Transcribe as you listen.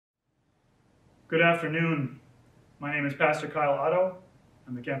Good afternoon. My name is Pastor Kyle Otto.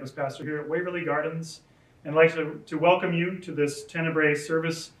 I'm the campus pastor here at Waverly Gardens, and I'd like to welcome you to this Tenebrae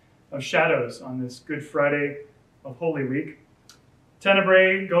service of shadows on this Good Friday of Holy Week.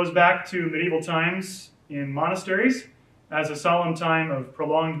 Tenebrae goes back to medieval times in monasteries as a solemn time of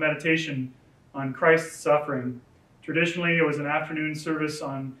prolonged meditation on Christ's suffering. Traditionally, it was an afternoon service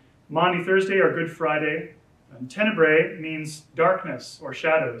on Maundy Thursday or Good Friday. And Tenebrae means darkness or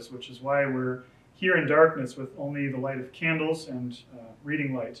shadows, which is why we're here in darkness with only the light of candles and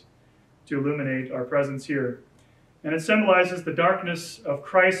reading light to illuminate our presence here. And it symbolizes the darkness of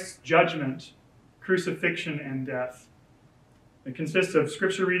Christ's judgment, crucifixion, and death. It consists of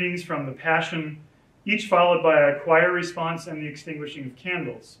scripture readings from the Passion, each followed by a choir response and the extinguishing of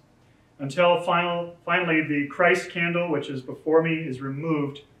candles, until finally the Christ candle, which is before me, is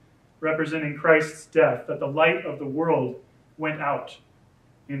removed, representing Christ's death, that the light of the world went out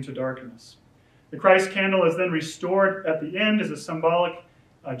into darkness. The Christ candle is then restored at the end as a symbolic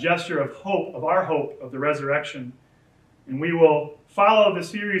gesture of hope, of our hope of the resurrection. And we will follow the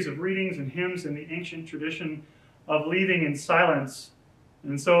series of readings and hymns in the ancient tradition of leaving in silence.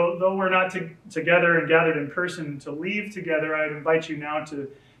 And so, though we're not together and gathered in person to leave together, I invite you now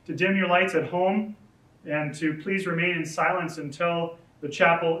to dim your lights at home and to please remain in silence until the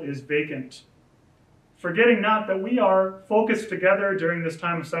chapel is vacant. Forgetting not that we are focused together during this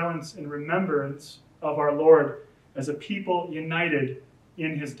time of silence in remembrance of our Lord as a people united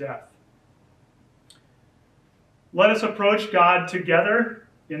in his death. Let us approach God together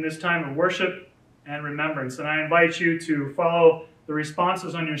in this time of worship and remembrance. And I invite you to follow the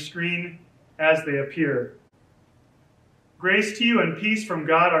responses on your screen as they appear. Grace to you and peace from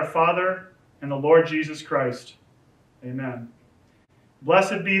God our Father and the Lord Jesus Christ. Amen.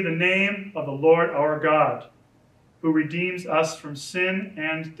 Blessed be the name of the Lord our God, who redeems us from sin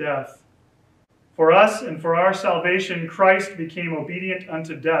and death. For us and for our salvation, Christ became obedient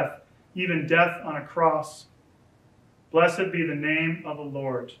unto death, even death on a cross. Blessed be the name of the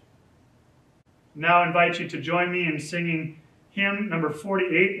Lord. Now I invite you to join me in singing hymn number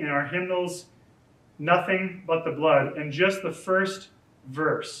 48 in our hymnals, Nothing But the Blood, and just the first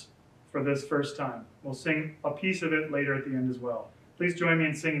verse for this first time. We'll sing a piece of it later at the end as well. Please join me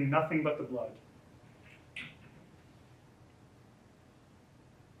in singing Nothing But the Blood.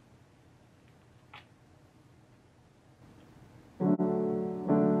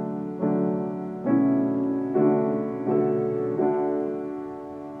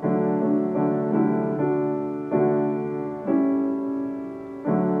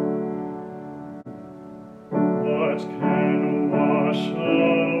 What can wash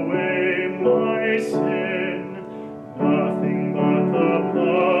away my sin? Nothing but the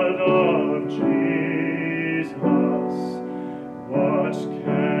blood of Jesus. What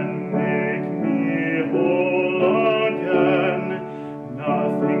can make me whole again?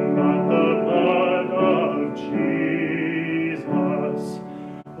 Nothing but the blood of Jesus.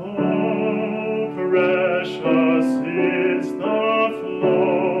 Oh, precious is the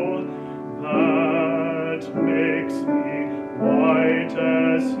flow that makes me white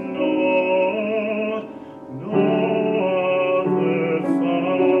as snow.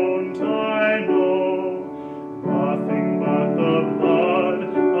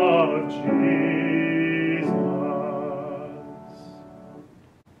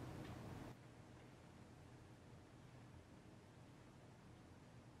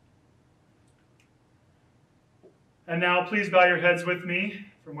 And now please bow your heads with me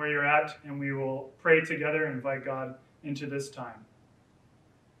from where you're at, and we will pray together and invite God into this time.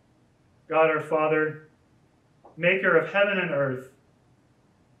 God our Father, maker of heaven and earth,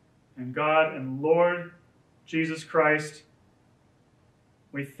 and God and Lord Jesus Christ,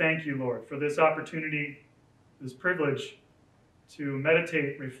 we thank you, Lord, for this opportunity, this privilege to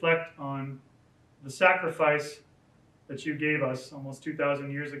meditate, reflect on the sacrifice that you gave us almost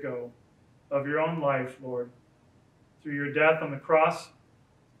 2,000 years ago of your own life, Lord, through your death on the cross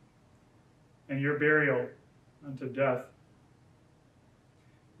and your burial unto death.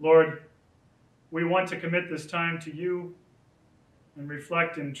 Lord, we want to commit this time to you and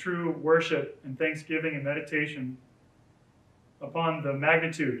reflect in true worship and thanksgiving and meditation upon the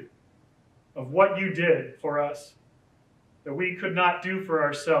magnitude of what you did for us that we could not do for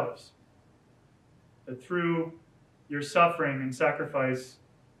ourselves, that through your suffering and sacrifice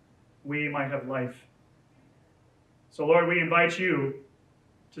we might have life. So, Lord, we invite you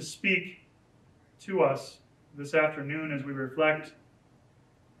to speak to us this afternoon as we reflect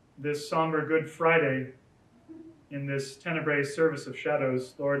this somber Good Friday in this Tenebrae service of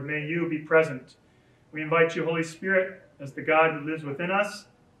shadows. Lord, may you be present. We invite you, Holy Spirit, as the God who lives within us,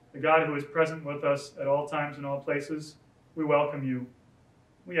 the God who is present with us at all times and all places, we welcome you.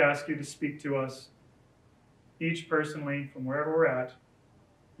 We ask you to speak to us, each personally from wherever we're at.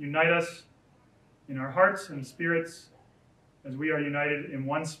 Unite us in our hearts and spirits as we are united in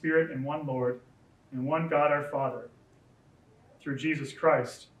one Spirit and one Lord and one God our Father through Jesus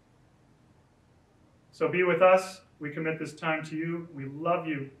Christ. So be with us. We commit this time to you. We love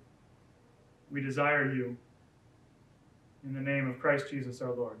you. We desire you. In the name of Christ Jesus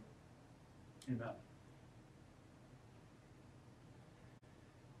our Lord. Amen.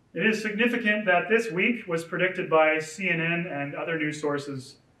 It is significant that this week was predicted by CNN and other news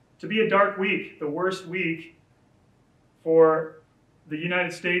sources to be a dark week, the worst week for the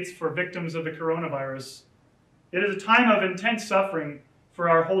United States for victims of the coronavirus. It is a time of intense suffering for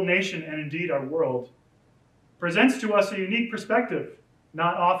our whole nation and indeed our world. It presents to us a unique perspective,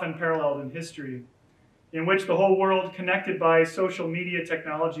 not often paralleled in history, in which the whole world connected by social media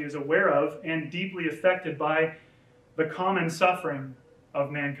technology is aware of and deeply affected by the common suffering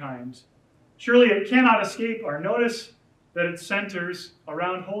of mankind. Surely it cannot escape our notice that it centers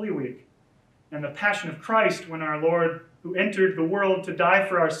around Holy Week and the Passion of Christ, when our Lord, who entered the world to die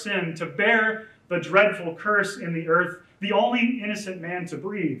for our sin, to bear the dreadful curse in the earth, the only innocent man to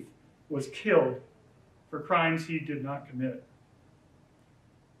breathe, was killed for crimes he did not commit.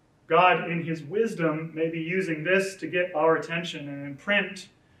 God, in his wisdom, may be using this to get our attention and imprint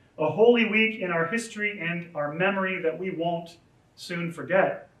a Holy Week in our history and our memory that we won't soon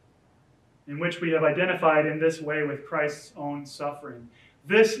forget, in which we have identified in this way with Christ's own suffering.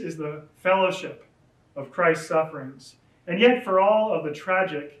 This is the fellowship of Christ's sufferings. And yet, for all of the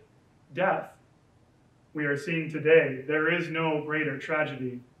tragic death we are seeing today, there is no greater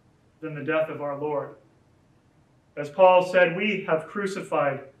tragedy than the death of our Lord. As Paul said, we have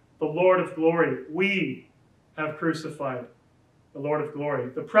crucified the Lord of glory. We have crucified the Lord of glory.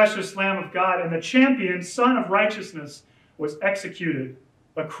 The precious Lamb of God and the champion Son of righteousness was executed,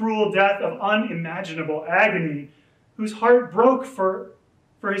 a cruel death of unimaginable agony, whose heart broke for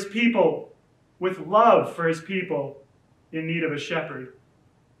his people, with love for his people in need of a shepherd.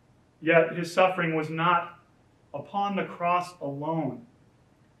 Yet his suffering was not upon the cross alone.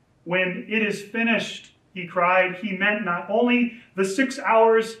 When it is finished, he cried, he meant not only the 6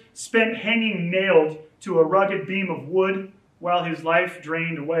 hours spent hanging nailed to a rugged beam of wood while his life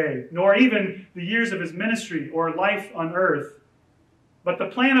drained away, nor even the years of his ministry or life on earth. But the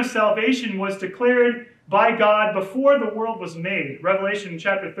plan of salvation was declared by God before the world was made. Revelation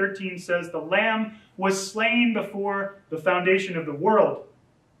chapter 13 says, the Lamb was slain before the foundation of the world.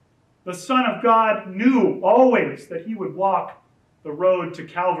 The Son of God knew always that he would walk the road to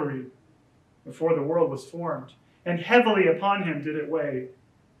Calvary before the world was formed, and heavily upon him did it weigh.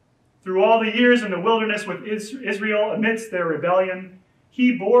 Through all the years in the wilderness with Israel amidst their rebellion,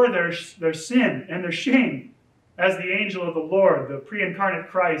 he bore their sin and their shame as the angel of the Lord, the pre-incarnate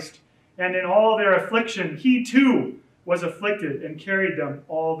Christ. And in all their affliction, he too was afflicted and carried them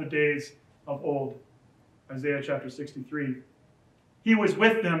all the days of old. Isaiah chapter 63. He was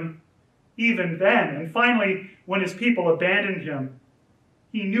with them even then. And finally, when his people abandoned him,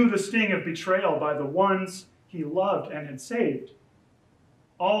 he knew the sting of betrayal by the ones he loved and had saved.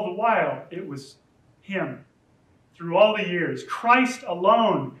 All the while, it was him. Through all the years, Christ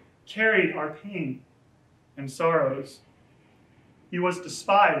alone carried our pain and sorrows. He was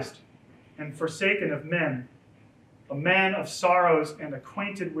despised and forsaken of men, a man of sorrows and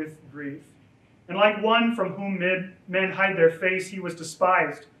acquainted with grief. And like one from whom men hide their face, he was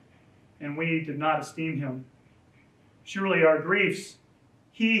despised, and we did not esteem him. Surely our griefs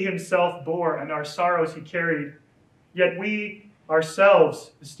he himself bore, and our sorrows he carried. Yet we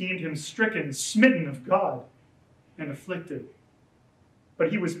ourselves esteemed him stricken, smitten of God, and afflicted.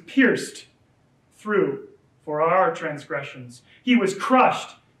 But he was pierced through for our transgressions. He was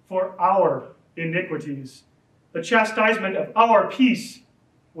crushed for our iniquities. The chastisement of our peace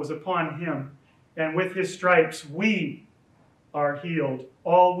was upon him, and with his stripes we are healed.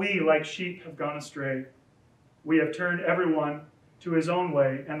 All we like sheep have gone astray. We have turned everyone to his own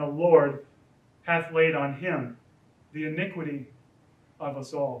way, and the Lord hath laid on him the iniquity of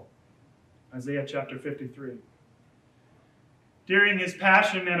us all. Isaiah chapter 53. During his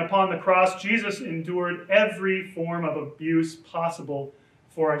passion and upon the cross, Jesus endured every form of abuse possible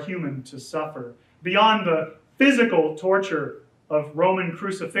for a human to suffer. Beyond the physical torture of Roman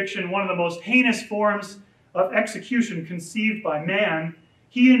crucifixion, one of the most heinous forms of execution conceived by man,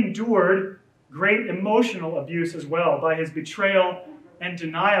 he endured great emotional abuse as well by his betrayal and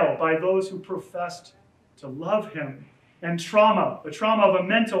denial by those who professed to love him, and trauma, the trauma of a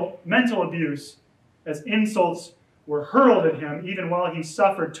mental abuse, as insults were hurled at him even while he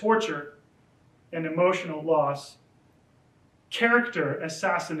suffered torture and emotional loss. Character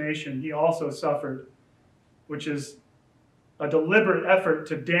assassination he also suffered, which is a deliberate effort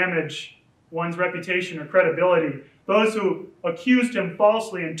to damage one's reputation or credibility. Those who accused him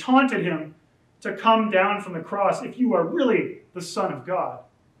falsely and taunted him to come down from the cross if you are really the Son of God.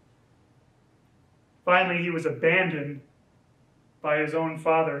 Finally, he was abandoned by his own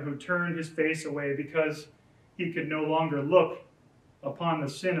Father, who turned his face away because he could no longer look upon the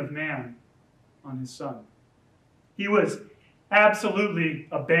sin of man on his Son. He was absolutely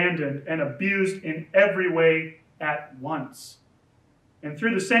abandoned and abused in every way at once. And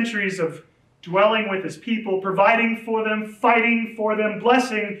through the centuries of dwelling with his people, providing for them, fighting for them,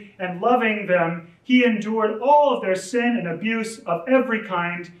 blessing and loving them, he endured all of their sin and abuse of every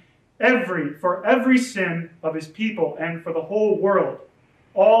kind, for every sin of his people and for the whole world.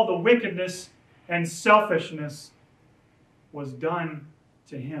 All the wickedness and selfishness was done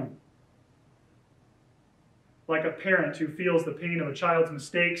to him. Like a parent who feels the pain of a child's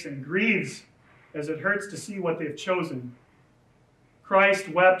mistakes and grieves as it hurts to see what they've chosen, Christ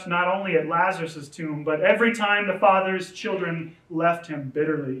wept not only at Lazarus' tomb, but every time the Father's children left him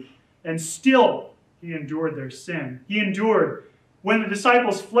bitterly. And still he endured their sin. He endured when the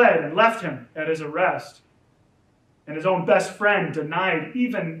disciples fled and left him at his arrest, and his own best friend denied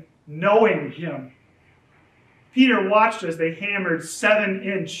even knowing him. Peter watched as they hammered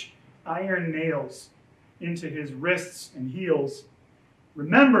 7-inch iron nails into his wrists and heels,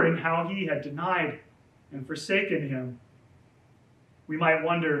 remembering how he had denied and forsaken him. We might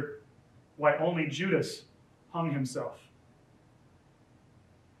wonder why only Judas hung himself.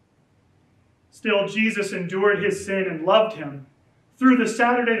 Still, Jesus endured his sin and loved him. Through the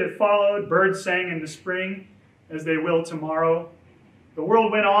Saturday that followed, birds sang in the spring, as they will tomorrow. The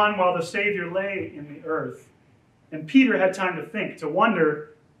world went on while the Savior lay in the earth. And Peter had time to think, to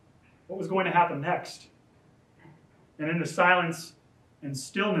wonder what was going to happen next. And in the silence and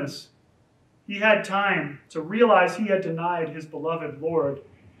stillness, he had time to realize he had denied his beloved Lord,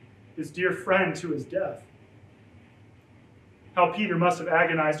 his dear friend, to his death. How Peter must have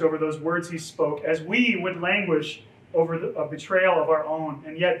agonized over those words he spoke, as we would languish over a betrayal of our own.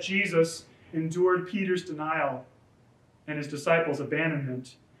 And yet Jesus endured Peter's denial and his disciples'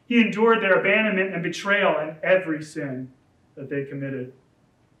 abandonment. He endured their abandonment and betrayal and every sin that they committed.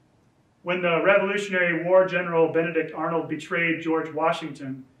 When the Revolutionary War General Benedict Arnold betrayed George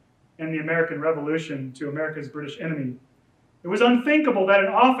Washington and the American Revolution to America's British enemy, it was unthinkable that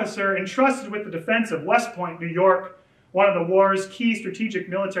an officer entrusted with the defense of West Point, New York, one of the war's key strategic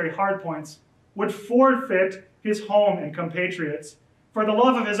military hardpoints, would forfeit his home and compatriots for the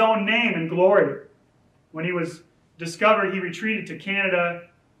love of his own name and glory. When he was discovered, he retreated to Canada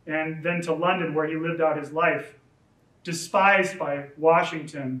and then to London, where he lived out his life, despised by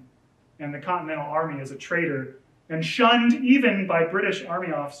Washington and the Continental Army as a traitor, and shunned even by British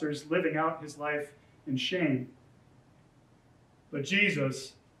Army officers, living out his life in shame. But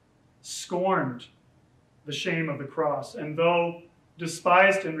Jesus scorned the shame of the cross, and though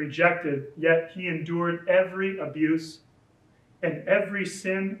despised and rejected, yet he endured every abuse and every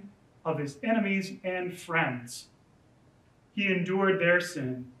sin of his enemies and friends. He endured their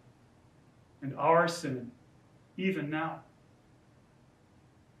sin and our sin, even now.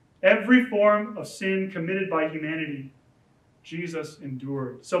 Every form of sin committed by humanity, Jesus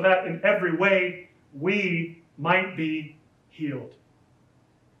endured, so that in every way we might be healed.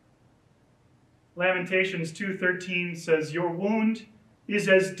 Lamentations 2:13 says, "Your wound is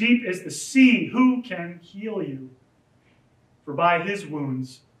as deep as the sea. Who can heal you? For by his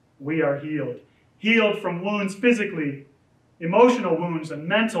wounds we are healed." Healed from wounds physically, emotional wounds, and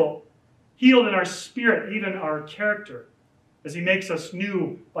mental. Healed in our spirit, even our character, as he makes us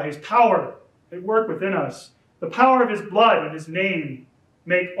new by his power at work within us. The power of his blood and his name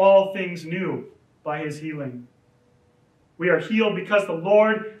make all things new by his healing. We are healed because the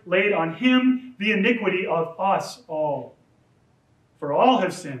Lord laid on him the iniquity of us all. For all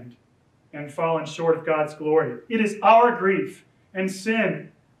have sinned and fallen short of God's glory. It is our grief and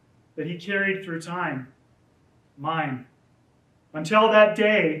sin that he carried through time, mine, until that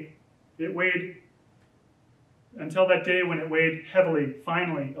day when it weighed heavily,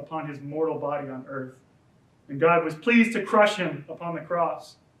 finally, upon his mortal body on earth. And God was pleased to crush him upon the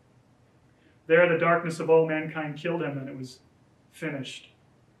cross. There the darkness of all mankind killed him, and it was finished.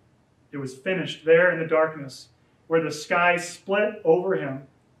 It was finished there in the darkness, where the sky split over him,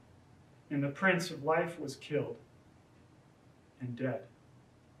 and the Prince of Life was killed and dead.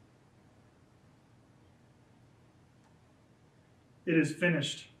 It is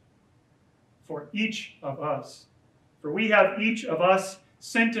finished for each of us. For we have each of us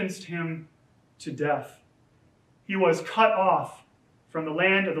sentenced him to death. He was cut off from the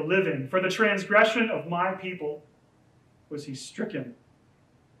land of the living. For the transgression of my people was he stricken,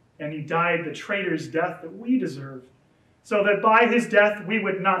 and he died the traitor's death that we deserve, so that by his death we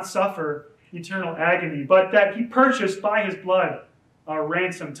would not suffer eternal agony, but that he purchased by his blood our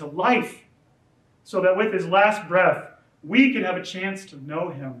ransom to life, so that with his last breath we could have a chance to know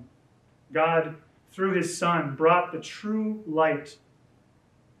him. God, through his Son, brought the true light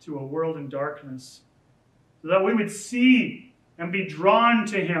to a world in darkness, so that we would see and be drawn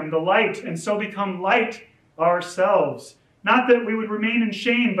to him, the light, and so become light ourselves. Not that we would remain in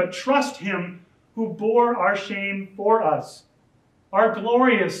shame, but trust him who bore our shame for us. Our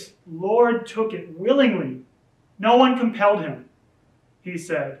glorious Lord took it willingly. No one compelled him, he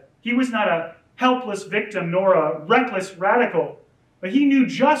said. He was not a helpless victim nor a reckless radical, but he knew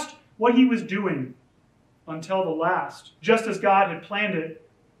just what he was doing until the last, just as God had planned it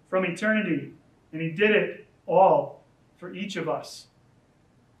from eternity. And he did it all for each of us,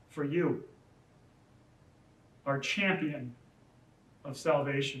 for you, our champion of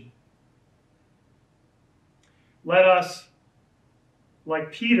salvation. Let us,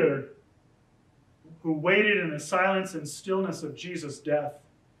 like Peter, who waited in the silence and stillness of Jesus' death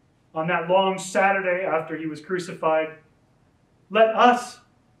on that long Saturday after he was crucified, let us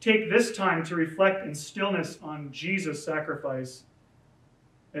take this time to reflect in stillness on Jesus' sacrifice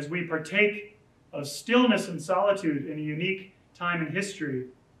as we partake of stillness and solitude in a unique time in history.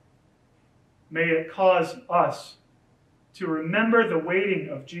 May it cause us to remember the waiting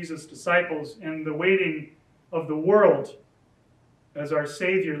of Jesus' disciples and the waiting of the world as our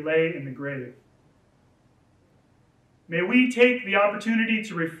Savior lay in the grave. May we take the opportunity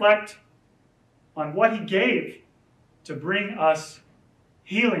to reflect on what he gave to bring us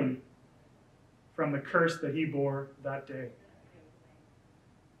healing from the curse that he bore that day.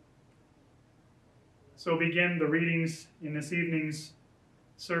 So begin the readings in this evening's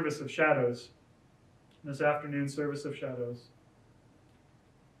service of shadows, this afternoon's service of shadows.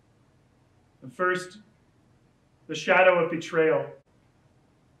 And first, the shadow of betrayal.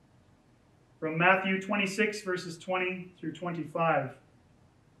 From Matthew 26, verses 20 through 25.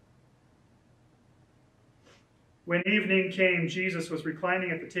 When evening came, Jesus was reclining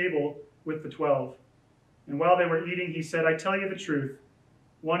at the table with the 12. And while they were eating, he said, I tell you the truth,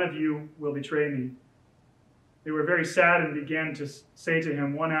 one of you will betray me. They were very sad and began to say to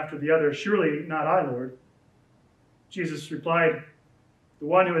him one after the other, surely not I, Lord. Jesus replied, the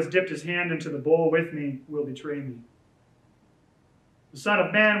one who has dipped his hand into the bowl with me will betray me. The Son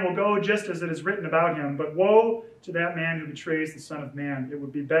of Man will go just as it is written about him, but woe to that man who betrays the Son of Man. It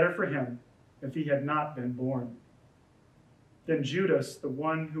would be better for him if he had not been born. Then Judas, the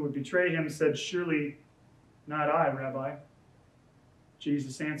one who would betray him, said, surely not I, Rabbi.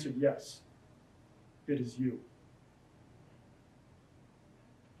 Jesus answered, yes, it is you.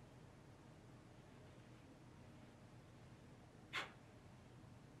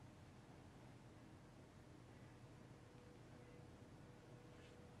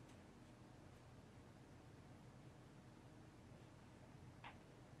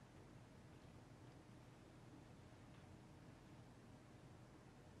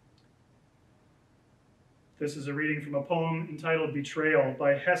 This is a reading from a poem entitled Betrayal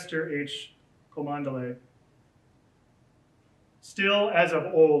by Hester H. Comandale. Still as of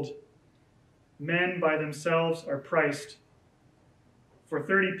old, men by themselves are priced. For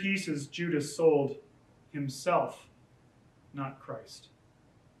 30 pieces Judas sold himself, not Christ.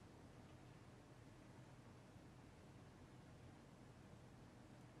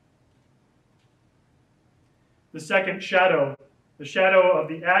 The second shadow, the shadow of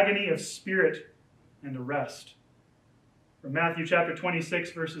the agony of spirit and arrest. From Matthew chapter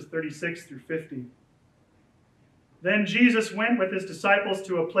 26, verses 36 through 50. Then Jesus went with his disciples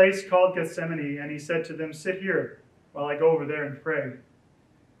to a place called Gethsemane, and he said to them, sit here while I go over there and pray.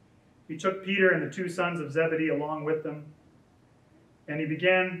 He took Peter and the 2 sons of Zebedee along with them, and he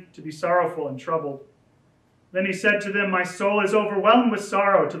began to be sorrowful and troubled. Then he said to them, my soul is overwhelmed with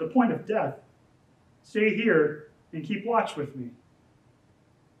sorrow to the point of death. Stay here and keep watch with me.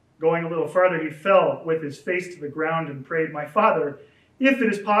 Going a little farther, he fell with his face to the ground and prayed, my Father, if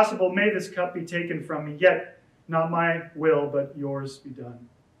it is possible, may this cup be taken from me, yet not my will, but yours be done.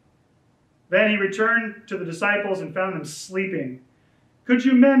 Then he returned to the disciples and found them sleeping. Could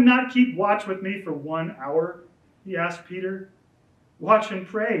you men not keep watch with me for 1 hour? He asked Peter. Watch and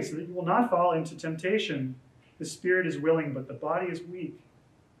pray so that you will not fall into temptation. The spirit is willing, but the body is weak.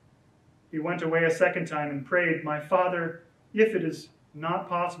 He went away a second time and prayed, my Father, if it is not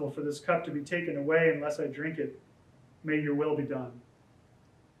possible for this cup to be taken away unless I drink it, may your will be done."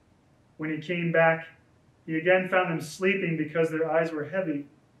 When he came back, he again found them sleeping because their eyes were heavy.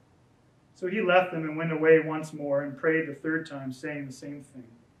 So he left them and went away once more and prayed the third time, saying the same thing.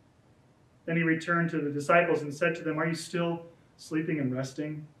 Then he returned to the disciples and said to them, "Are you still sleeping and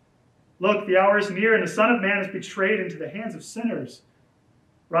resting? Look, the hour is near, and the Son of Man is betrayed into the hands of sinners.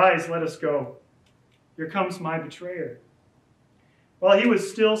 Rise, let us go. Here comes my betrayer." While he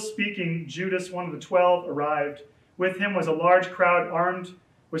was still speaking, Judas, one of the 12, arrived. With him was a large crowd armed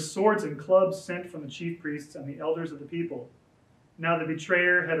with swords and clubs sent from the chief priests and the elders of the people. Now the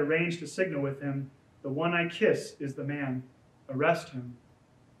betrayer had arranged a signal with him. "The one I kiss is the man. Arrest him."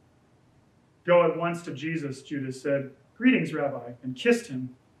 "Go at once to Jesus," Judas said. "Greetings, Rabbi," and kissed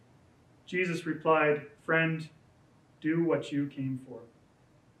him. Jesus replied, "Friend, do what you came for."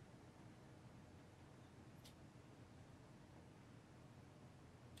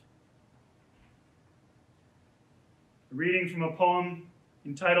 A reading from a poem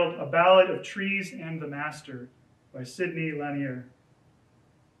entitled "A Ballad of Trees and the Master" by Sidney Lanier.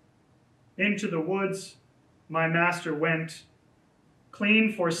 Into the woods my master went,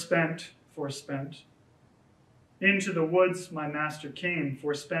 clean forspent. Into the woods my master came,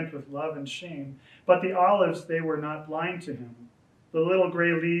 forspent with love and shame. But the olives, they were not blind to him. The little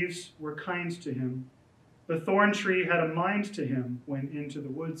gray leaves were kind to him. The thorn tree had a mind to him when into the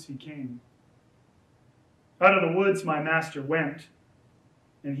woods he came. Out of the woods my master went,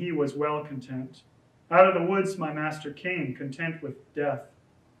 and he was well content. Out of the woods my master came, content with death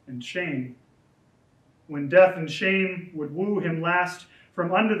and shame. When death and shame would woo him last,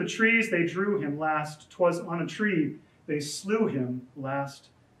 from under the trees they drew him last. 'Twas on a tree they slew him last,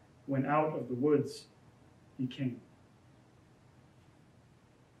 when out of the woods he came.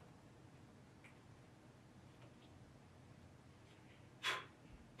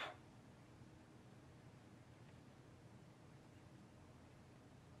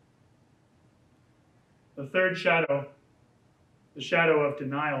 The third shadow, the shadow of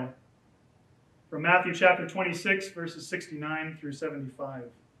denial. From Matthew chapter 26, verses 69 through 75.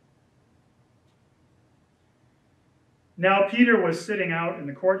 Now Peter was sitting out in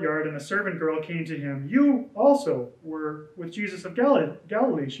the courtyard, and a servant girl came to him. "You also were with Jesus of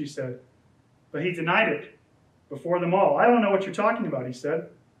Galilee," she said. But he denied it before them all. "I don't know what you're talking about," he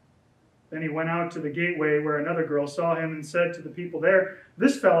said. Then he went out to the gateway where another girl saw him and said to the people there,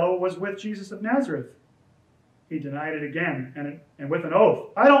 "This fellow was with Jesus of Nazareth." He denied it again, and with an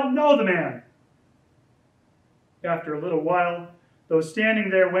oath, "I don't know the man." After a little while, those standing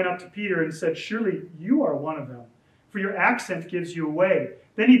there went up to Peter and said, "Surely you are one of them, for your accent gives you away."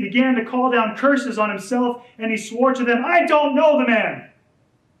 Then he began to call down curses on himself, and he swore to them, "I don't know the man."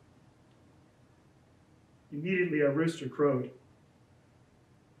 Immediately a rooster crowed.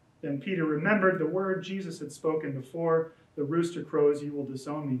 Then Peter remembered the word Jesus had spoken before the rooster crows, "You will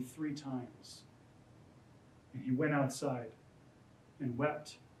disown me 3 times." And he went outside and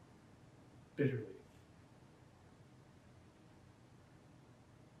wept bitterly.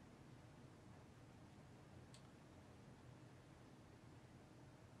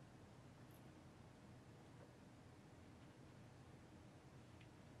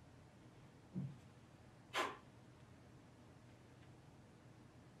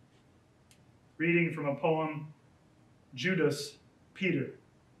 Reading from a poem, Judas, Peter,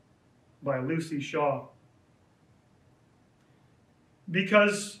 by Lucy Shaw.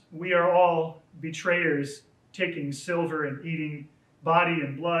 Because we are all betrayers, taking silver and eating body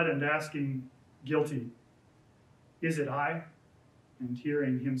and blood and asking, "Guilty, is it I?" and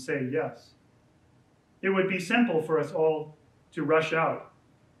hearing him say yes. It would be simple for us all to rush out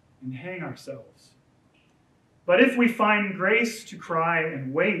and hang ourselves. But if we find grace to cry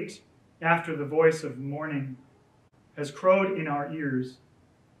and wait after the voice of mourning has crowed in our ears,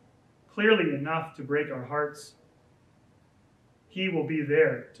 clearly enough to break our hearts, he will be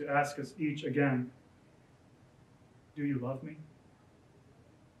there to ask us each again, "Do you love me?"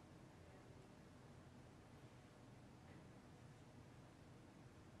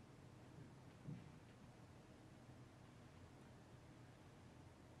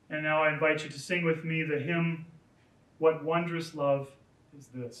 And now I invite you to sing with me the hymn, "What Wondrous Love Is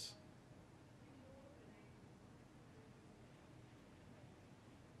This?"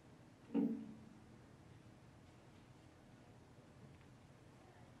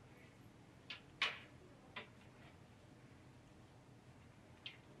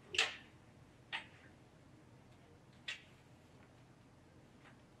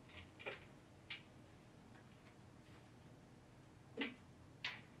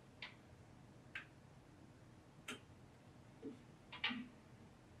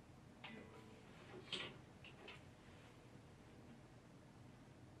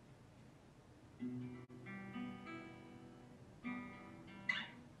 What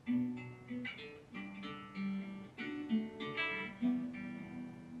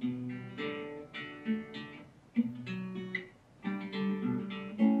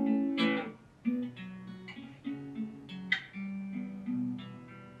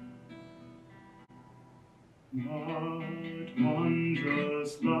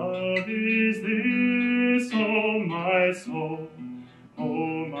wondrous love is this, O my soul,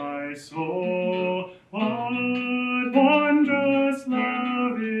 O my soul? What wondrous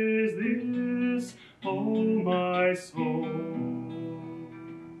love is this, O my soul?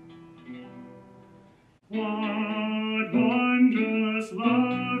 What wondrous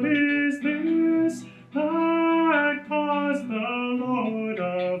love is this that caused the Lord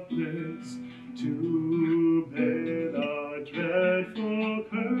of bliss to bear the dreadful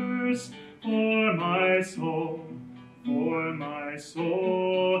curse for my soul,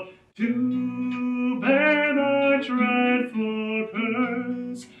 to bear the dreadful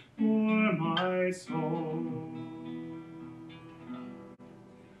curse for my soul.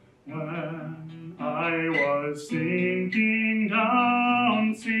 When I was sinking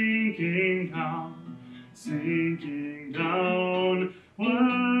down,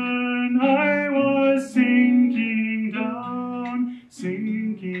 when I was sinking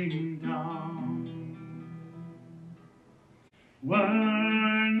down,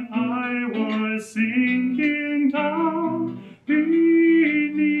 when I was sinking down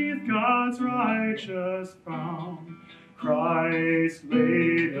beneath God's righteous frown, Christ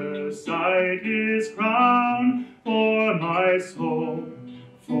laid aside his crown for my soul,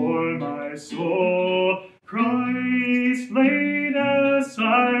 Christ laid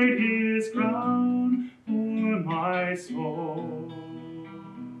aside his crown for my soul.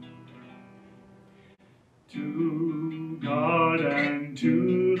 To God and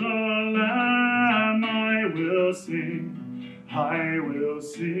to the Lamb I will sing.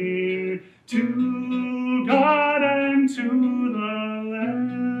 To God and to the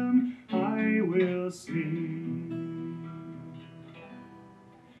Lamb I will sing.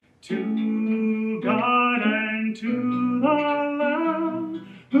 To God and to the Lamb,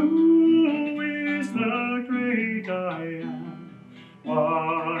 who is the great I am,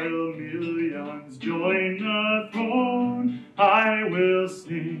 while millions join the throne, I will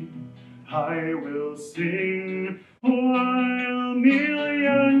sing, while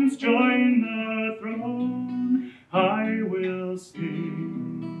millions join the throne, I will sing.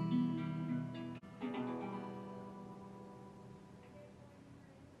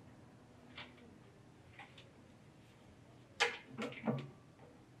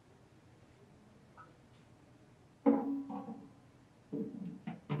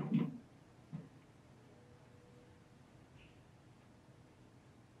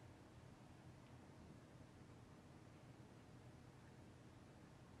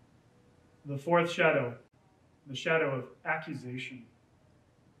 The fourth shadow, the shadow of accusation.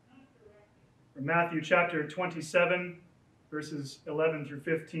 From Matthew chapter 27, verses 11 through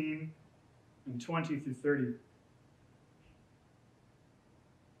 15, and 20 through 30.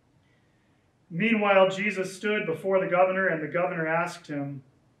 Meanwhile, Jesus stood before the governor, and the governor asked him,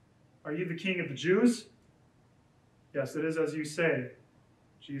 "Are you the king of the Jews?" "Yes, it is as you say,"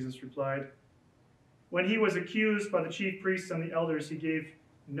 Jesus replied. When he was accused by the chief priests and the elders, he gave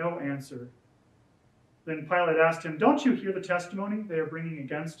no answer. Then Pilate asked him, "Don't you hear the testimony they are bringing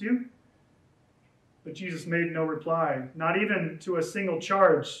against you?" But Jesus made no reply, not even to a single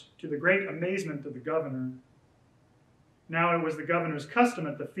charge, to the great amazement of the governor. Now it was the governor's custom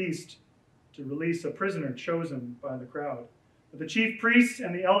at the feast to release a prisoner chosen by the crowd. But the chief priests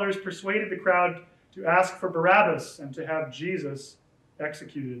and the elders persuaded the crowd to ask for Barabbas and to have Jesus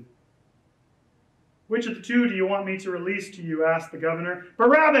executed. "Which of the two do you want me to release to you?" asked the governor.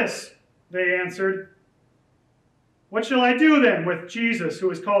 "Barabbas," they answered. "What shall I do then with Jesus, who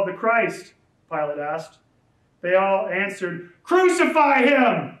is called the Christ?" Pilate asked. They all answered, "Crucify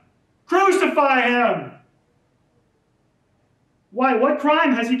him! Crucify him!" "Why, what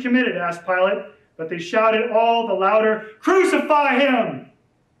crime has he committed?" asked Pilate. But they shouted all the louder, "Crucify him!"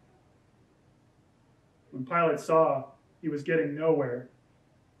 When Pilate saw he was getting nowhere,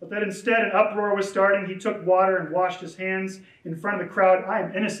 but that instead an uproar was starting, he took water and washed his hands in front of the crowd. "I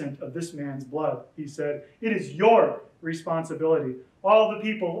am innocent of this man's blood," he said. "It is your responsibility." All the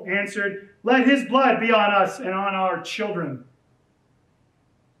people answered, "Let his blood be on us and on our children."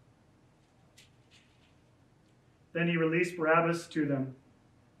 Then he released Barabbas to them,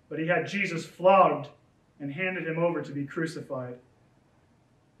 but he had Jesus flogged and handed him over to be crucified.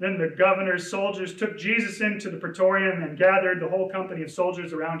 Then the governor's soldiers took Jesus into the praetorium and gathered the whole company of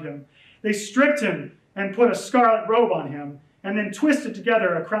soldiers around him. They stripped him and put a scarlet robe on him, and then twisted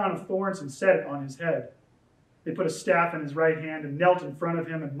together a crown of thorns and set it on his head. They put a staff in his right hand and knelt in front of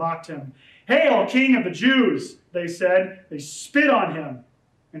him and mocked him. "Hail, King of the Jews," they said. They spit on him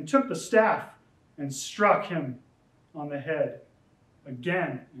and took the staff and struck him on the head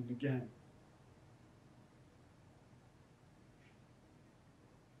again and again.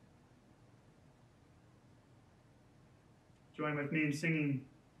 Join with me in singing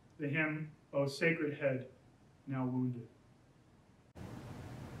the hymn, "O Sacred Head, Now Wounded."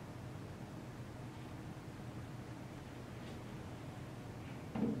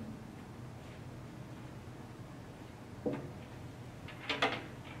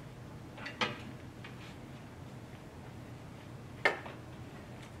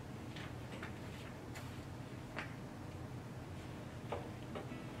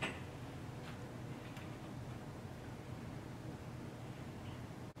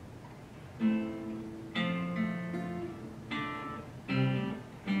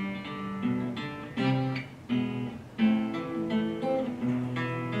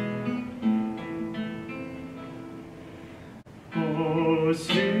 O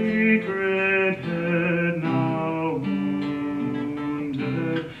sacred head, now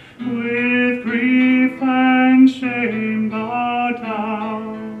wounded, with grief and shame bowed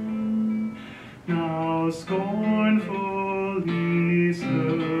down, now scornfully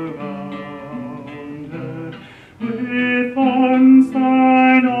surrounded, with thorns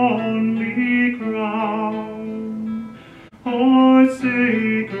thine only crown. O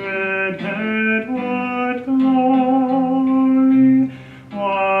sacred head, what glory,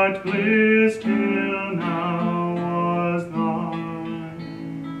 what bliss till now was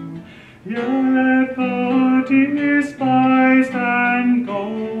thine, yet the despised and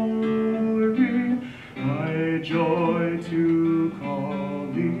gory, my joy to call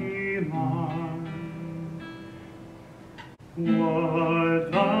thee mine.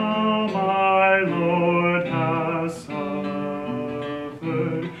 What thou, my Lord, hast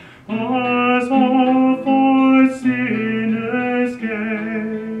suffered was all for sinners'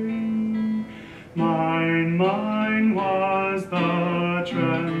 gain. Mine was the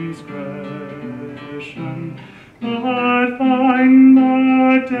transgression, but thine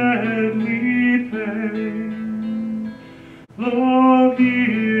the deadly pain. Lo,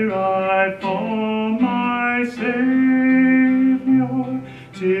 here I fall, my Savior,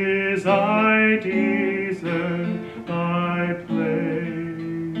 'tis I deserve thy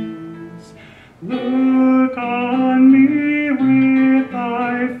place. Look on me with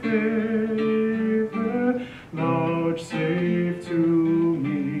thy favor, vouchsafe to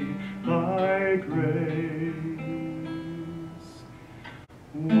me thy grace.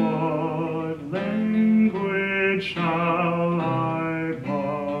 What language shall I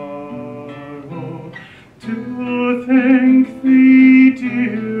borrow to thank thee,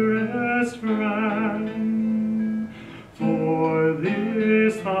 dearest friend, for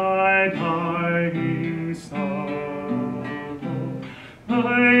this thy dying sorrow,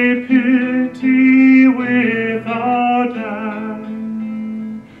 thy pity without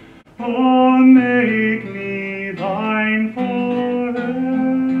end? Oh, make me thine forever,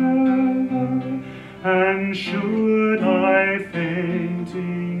 and should I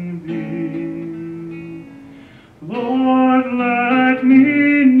fainting be, Lord, let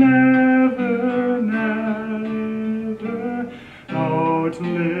me never, never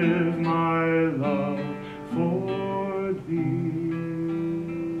outlive my love for thee.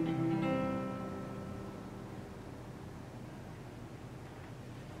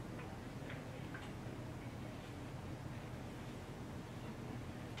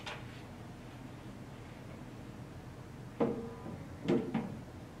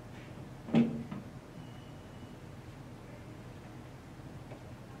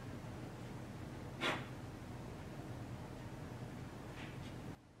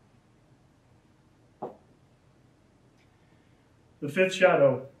 The fifth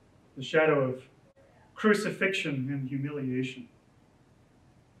shadow, the shadow of crucifixion and humiliation.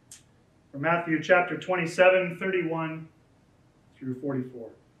 From Matthew chapter 27, 31 through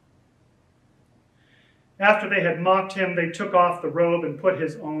 44. After they had mocked him, they took off the robe and put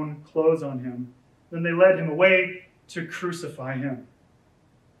his own clothes on him. Then they led him away to crucify him.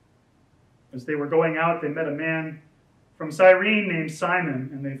 As they were going out, they met a man from Cyrene named Simon,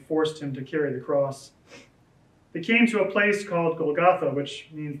 and they forced him to carry the cross. They came to a place called Golgotha, which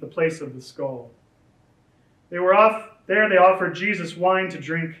means the place of the skull. They offered Jesus wine to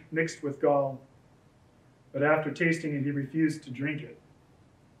drink mixed with gall. But after tasting it, he refused to drink it.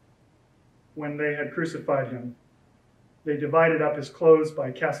 when they had crucified him. They divided up his clothes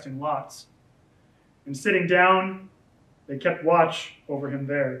by casting lots. And sitting down, they kept watch over him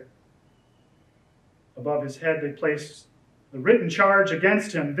there. Above his head they placed the written charge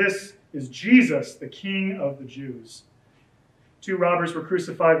against him: "This is Jesus, the King of the Jews." 2 robbers were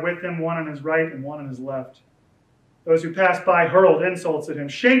crucified with him, one on his right and one on his left. Those who passed by hurled insults at him,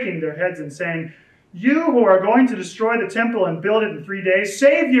 shaking their heads and saying, "You who are going to destroy the temple and build it in 3 days,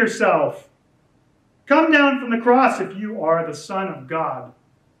 save yourself! Come down from the cross if you are the Son of God."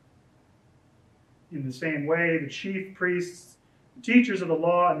 In the same way, the chief priests, the teachers of the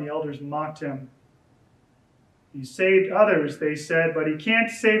law, and the elders mocked him. "He saved others," they said, "but he can't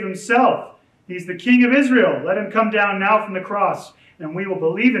save himself. He's the King of Israel. Let him come down now from the cross, and we will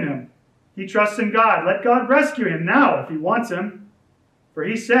believe in him. He trusts in God. Let God rescue him now if he wants him. For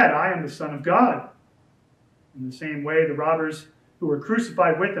he said, 'I am the Son of God.'" In the same way, the robbers who were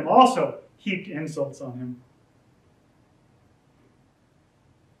crucified with him also heaped insults on him.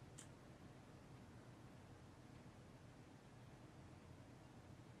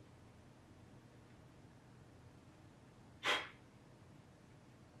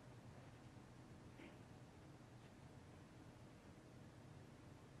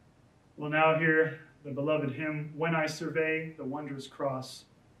 We'll now hear the beloved hymn, "When I Survey the Wondrous Cross,"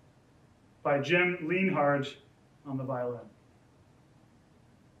 by Jim Leanhard on the violin.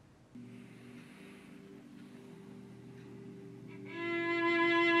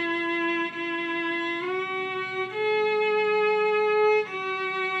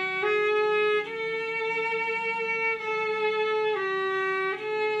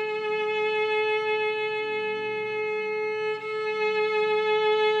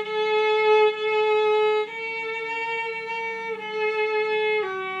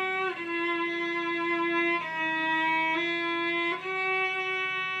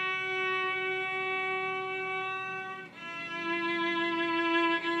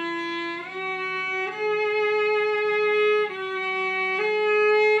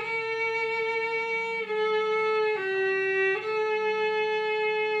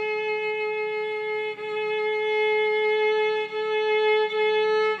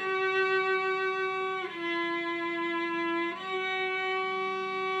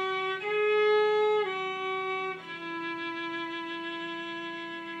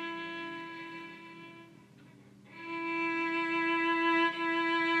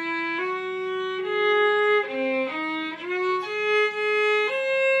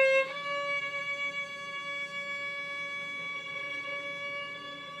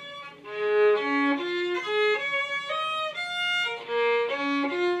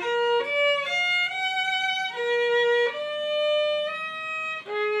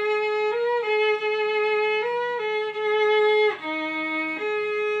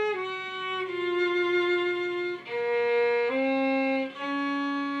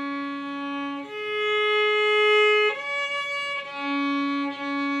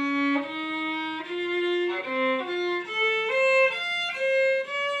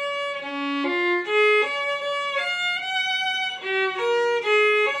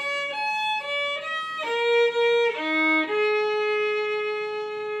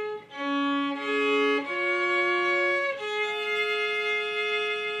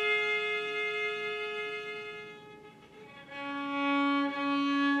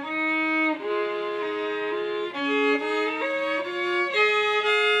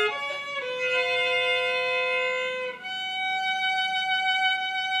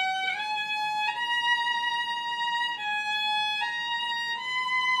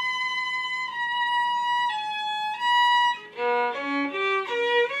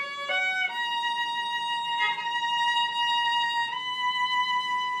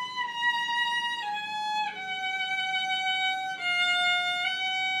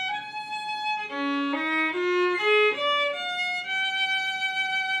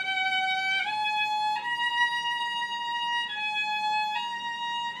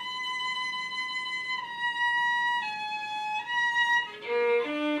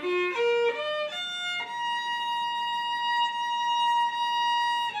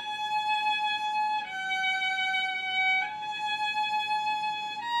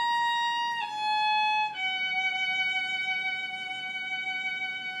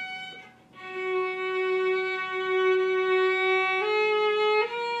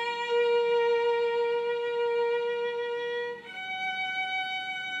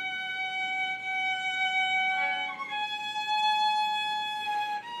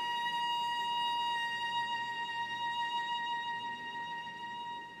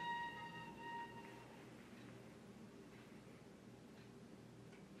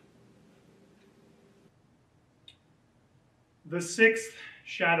 The sixth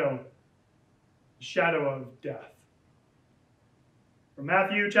shadow, the shadow of death. From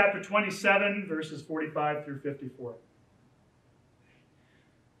Matthew chapter 27, verses 45 through 54.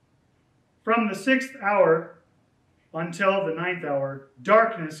 From the 6th hour until the 9th hour,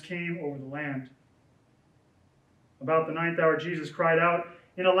 darkness came over the land. About the 9th hour, Jesus cried out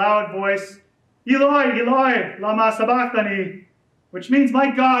in a loud voice, Eloi, Eloi, lama sabachthani, which means,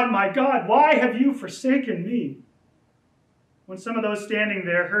 my God, why have you forsaken me? When some of those standing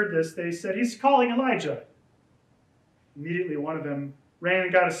there heard this, they said, he's calling Elijah. Immediately one of them ran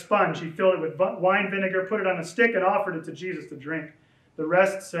and got a sponge. He filled it with wine vinegar, put it on a stick, and offered it to Jesus to drink. The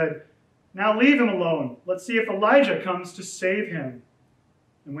rest said, now leave him alone. Let's see if Elijah comes to save him.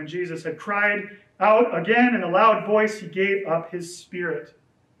 And when Jesus had cried out again in a loud voice, he gave up his spirit.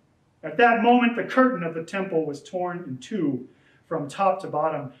 At that moment, the curtain of the temple was torn in two from top to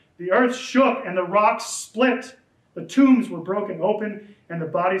bottom. The earth shook and the rocks split. The tombs were broken open, and the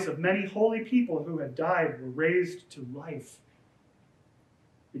bodies of many holy people who had died were raised to life.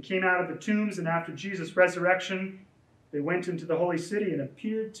 They came out of the tombs, and after Jesus' resurrection, they went into the holy city and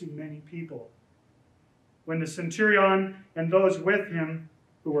appeared to many people. When the centurion and those with him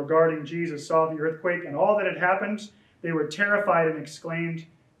who were guarding Jesus saw the earthquake and all that had happened, they were terrified and exclaimed,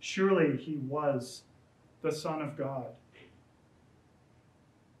 surely he was the Son of God.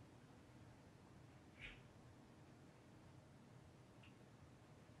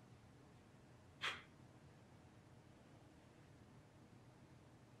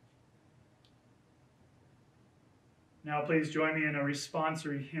 Now please join me in a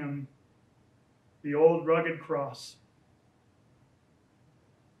responsory hymn, The Old Rugged Cross.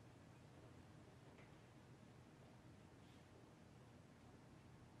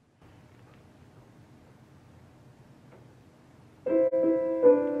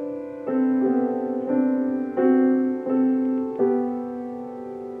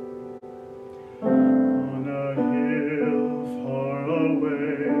 On a hill far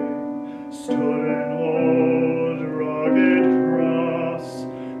away stood an old rugged cross,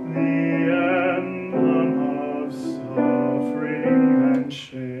 the emblem of suffering and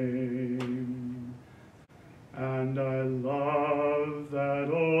shame. And I love that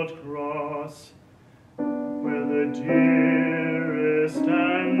old cross with the dearest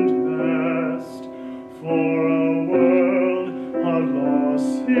and best, for a world of lost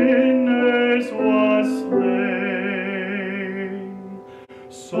sinners was slain.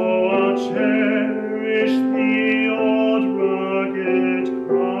 So I'll cherish the old rugged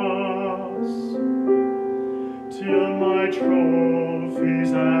cross till my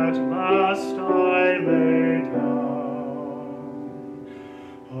trophies at last I lay down.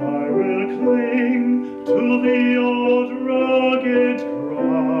 I will cling to the old rugged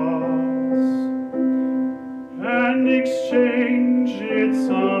cross and exchange it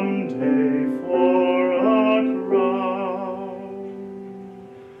someday for a crown.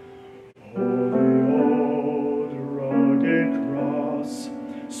 Oh, the old rugged cross,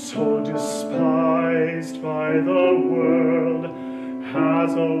 so despised by the world,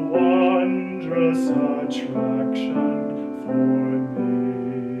 has a wondrous attraction for me.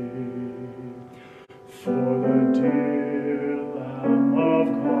 For the dear Lamb of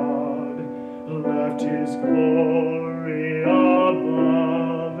God left his glory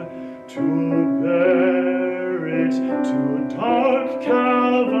above to bear it to dark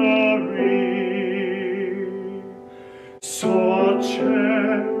Calvary. So I'll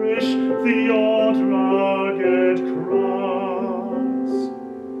cherish the old rugged cross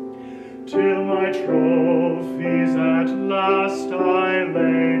till my trophies at last I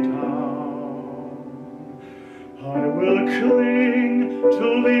lay down. I will cling to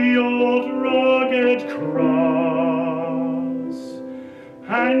the old rugged cross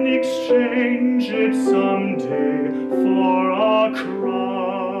and exchange it someday for a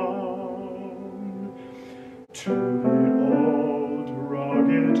crown. To the old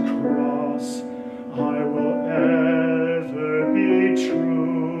rugged cross I will ever be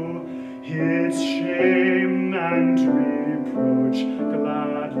true, its shame and reproach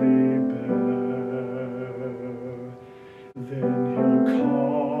gladly bear. Then he'll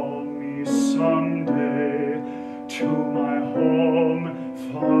call me someday to my home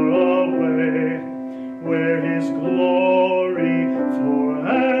far away, where his glory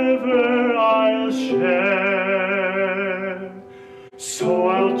forever I'll share. So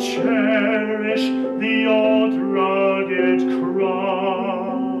I'll cherish the old rugged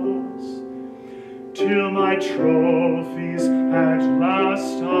cross till my trophies at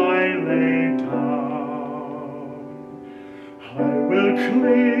last I lay down. I will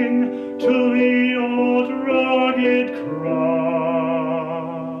cling to the old rugged cross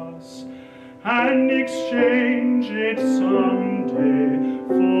and exchange it someday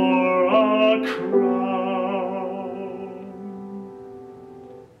for a crown.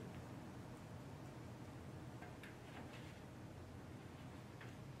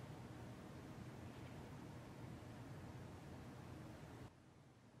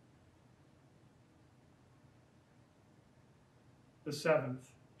 The seventh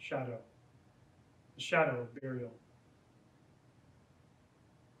shadow, the shadow of burial.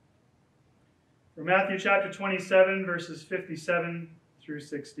 From Matthew chapter 27, verses 57 through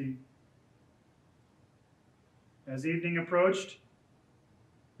 60. As evening approached,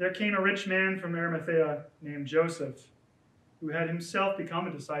 there came a rich man from Arimathea named Joseph, who had himself become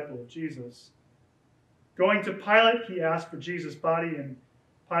a disciple of Jesus. Going to Pilate, he asked for Jesus' body, and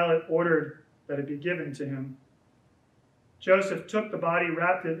Pilate ordered that it be given to him. Joseph took the body,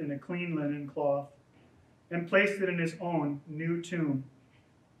 wrapped it in a clean linen cloth, and placed it in his own new tomb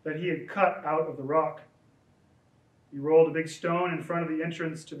that he had cut out of the rock. He rolled a big stone in front of the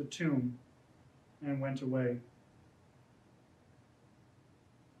entrance to the tomb and went away.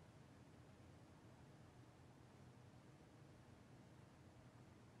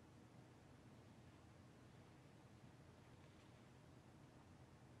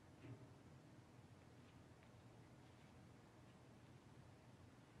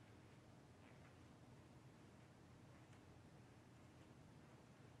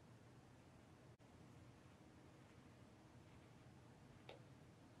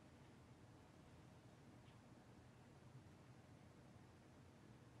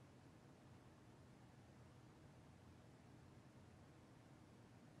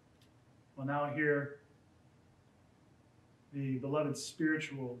 Well, now hear the beloved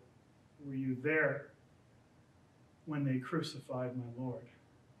spiritual, "Were you there when they crucified my Lord?"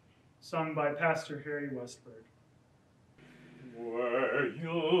 sung by Pastor Harry Westberg. Were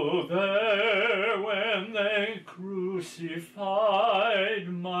you there when they crucified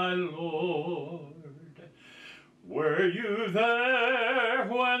my Lord? Were you there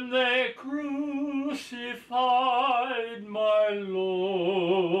when they crucified my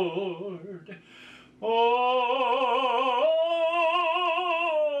Lord? Oh,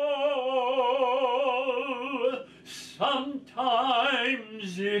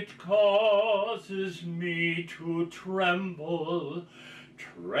 sometimes it causes me to tremble,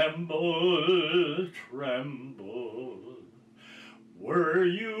 tremble, tremble. Were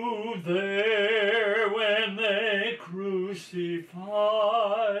you there when they crucified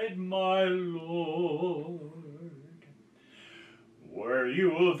my Lord? Were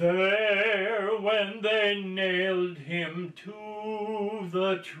you there when they nailed him to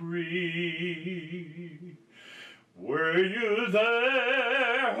the tree? Were you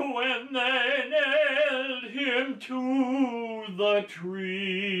there when they nailed him to the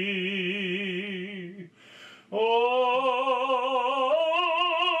tree? Oh,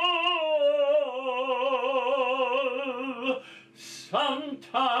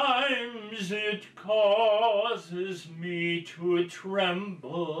 sometimes it causes me to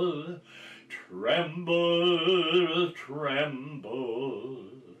tremble, tremble, tremble.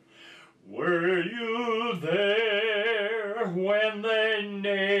 Were you there when they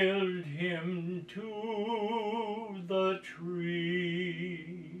nailed him to the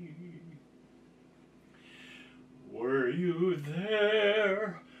tree? Were you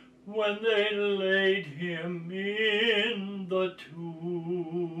there when they laid him in the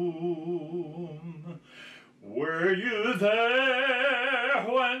tomb? Were you there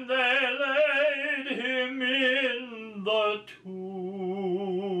when they laid him in the tomb?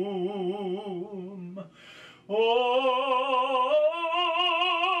 Oh,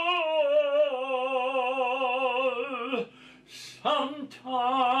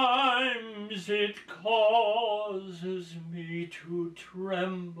 sometimes it causes me to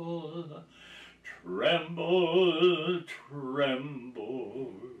tremble, tremble,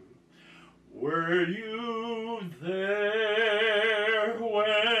 tremble. Were you there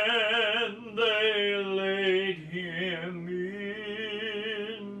when they laid him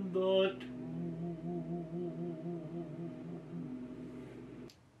in the tomb?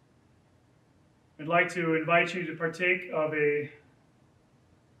 I'd like to invite you to partake of a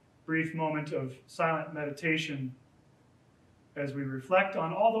brief moment of silent meditation as we reflect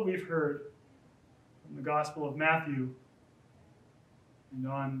on all that we've heard from the Gospel of Matthew and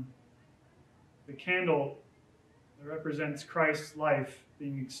on the candle that represents Christ's life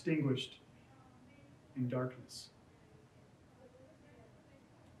being extinguished in darkness.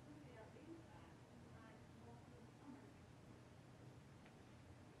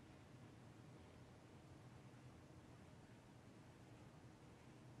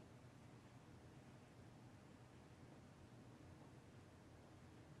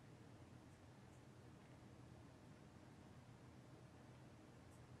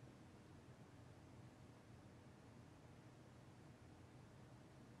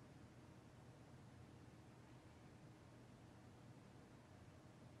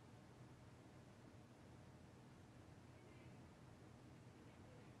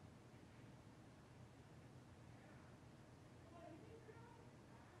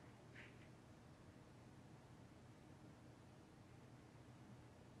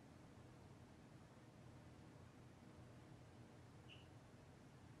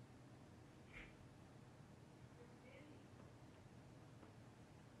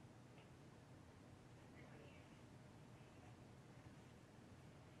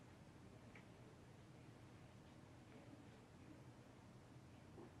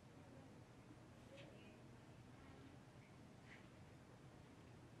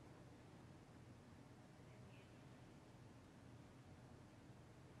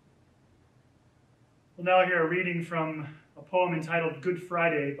 We'll now hear a reading from a poem entitled Good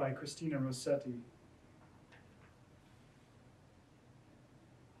Friday by Christina Rossetti.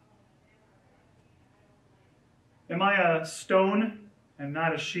 Am I a stone and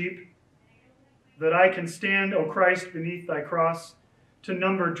not a sheep, that I can stand, O Christ, beneath thy cross, to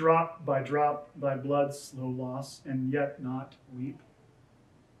number drop by thy blood's slow loss, and yet not weep?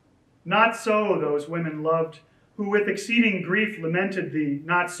 Not so those women loved, who with exceeding grief lamented thee.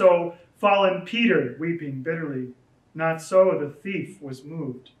 Not so fallen Peter, weeping bitterly. Not so the thief was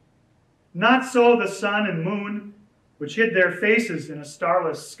moved. Not so the sun and moon, which hid their faces in a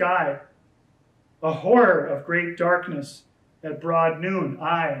starless sky. A horror of great darkness at broad noon,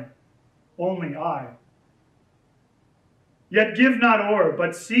 I, only I. Yet give not o'er,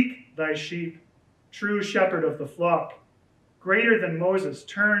 but seek thy sheep, true shepherd of the flock. Greater than Moses,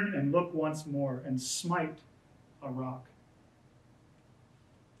 turn and look once more, and smite a rock.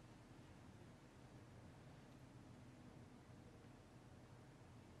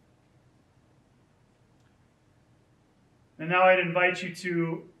 And now I'd invite you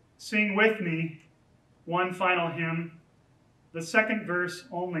to sing with me one final hymn, the second verse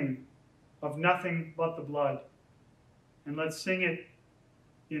only of Nothing But the Blood. And let's sing it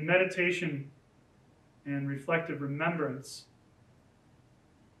in meditation and reflective remembrance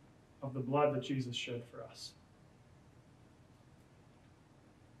of the blood that Jesus shed for us.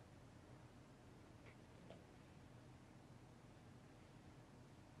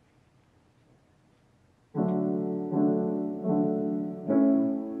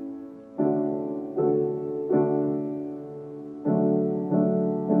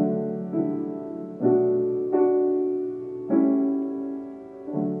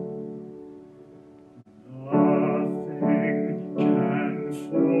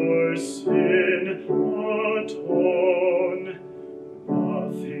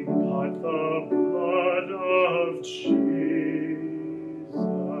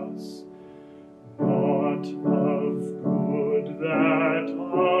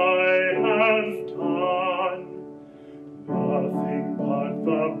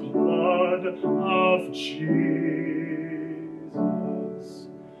 Of Jesus.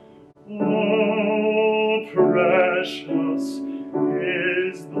 Oh, precious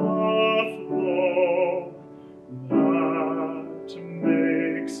is the flow that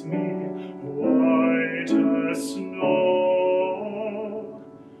makes me white as snow.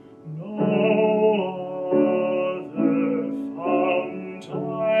 No other fount I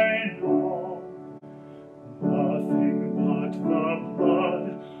know, nothing but the blood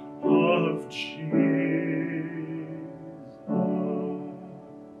of Jesus.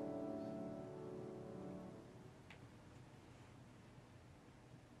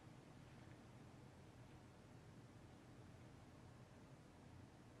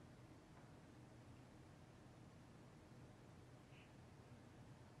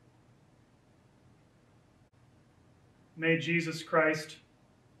 May Jesus Christ,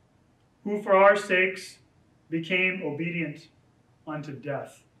 who for our sakes became obedient unto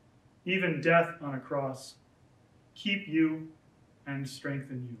death, even death on a cross, keep you and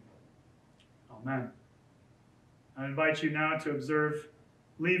strengthen you. Amen. I invite you now to observe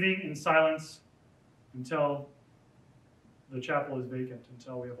leaving in silence until the chapel is vacant,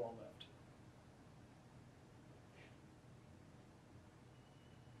 until we have all left.